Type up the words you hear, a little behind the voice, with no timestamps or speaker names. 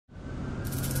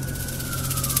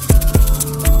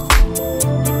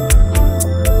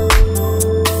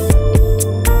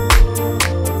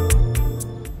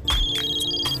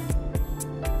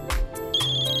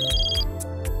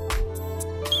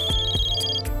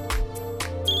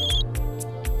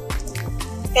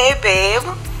Hey babe.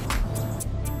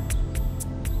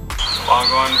 What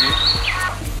going on?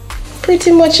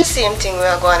 Pretty much the same thing we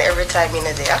are going every time in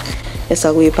a day. Yes,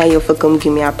 I wait for you to come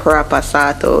give me a proper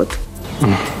sort out.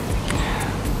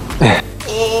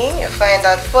 You find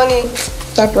that funny?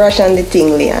 Stop rushing the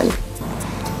thing, Leon.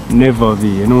 Never be.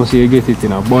 You know, so you get it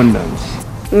in abundance.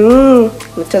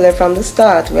 I tell you from the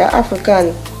start, we are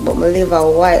African, but we live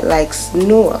a white like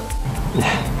snow.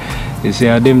 You see,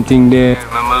 them thing there,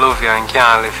 I love you and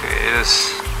can't live it.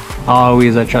 It's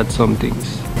always a chat some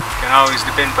things. Can always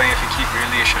depend on if you keep your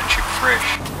relationship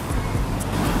fresh.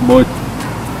 But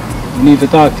I need to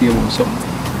talk to you about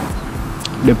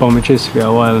something. They're on my chest for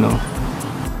a while now.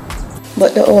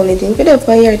 But the only thing put up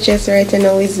on your chest right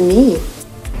now is me.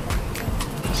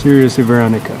 Seriously,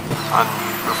 Veronica. And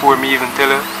before me even tell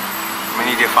her, I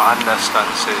need you to understand.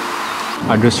 Say,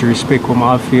 I just respect what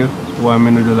I feel, what I'm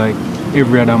gonna do like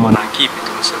every other man and keep it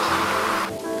to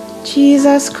myself.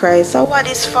 Jesus Christ, so what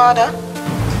is father?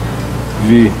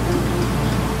 V.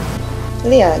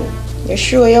 Leon, you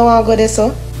sure you want to go there,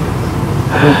 so?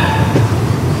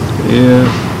 Yeah.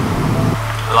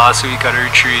 Last week at the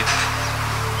retreat.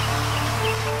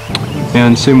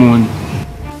 And Simone.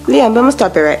 Leon, but I'm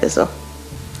stop you right there, so.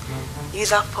 You're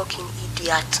a fucking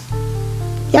idiot.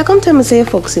 You come tell me say you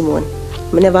fuck Simone.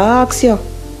 I never ask you.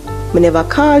 I never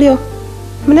call you.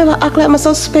 I never act like I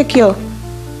suspect you.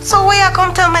 So why you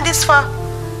come tell me this for?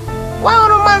 Why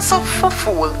would a man so for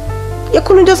fool? You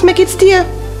couldn't just make it stay. I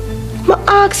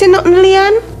ask you nothing,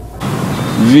 Leon.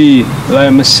 V,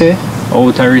 like I say,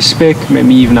 out of respect, make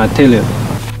me even not tell you.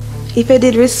 If you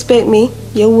did respect me,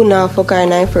 you wouldn't have fuck her in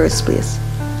the first place.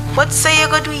 But say you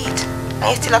go do it, and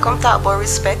you still come talk about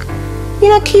respect. You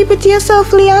not keep it to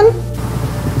yourself, Leon.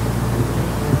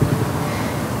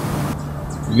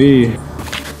 V.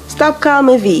 Stop calling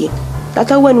me V.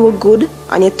 That's when we're good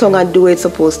and your tongue do what it's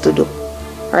supposed to do.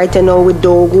 Right now we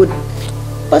do good.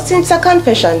 But since a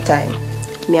confession time,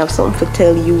 me have something to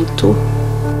tell you too.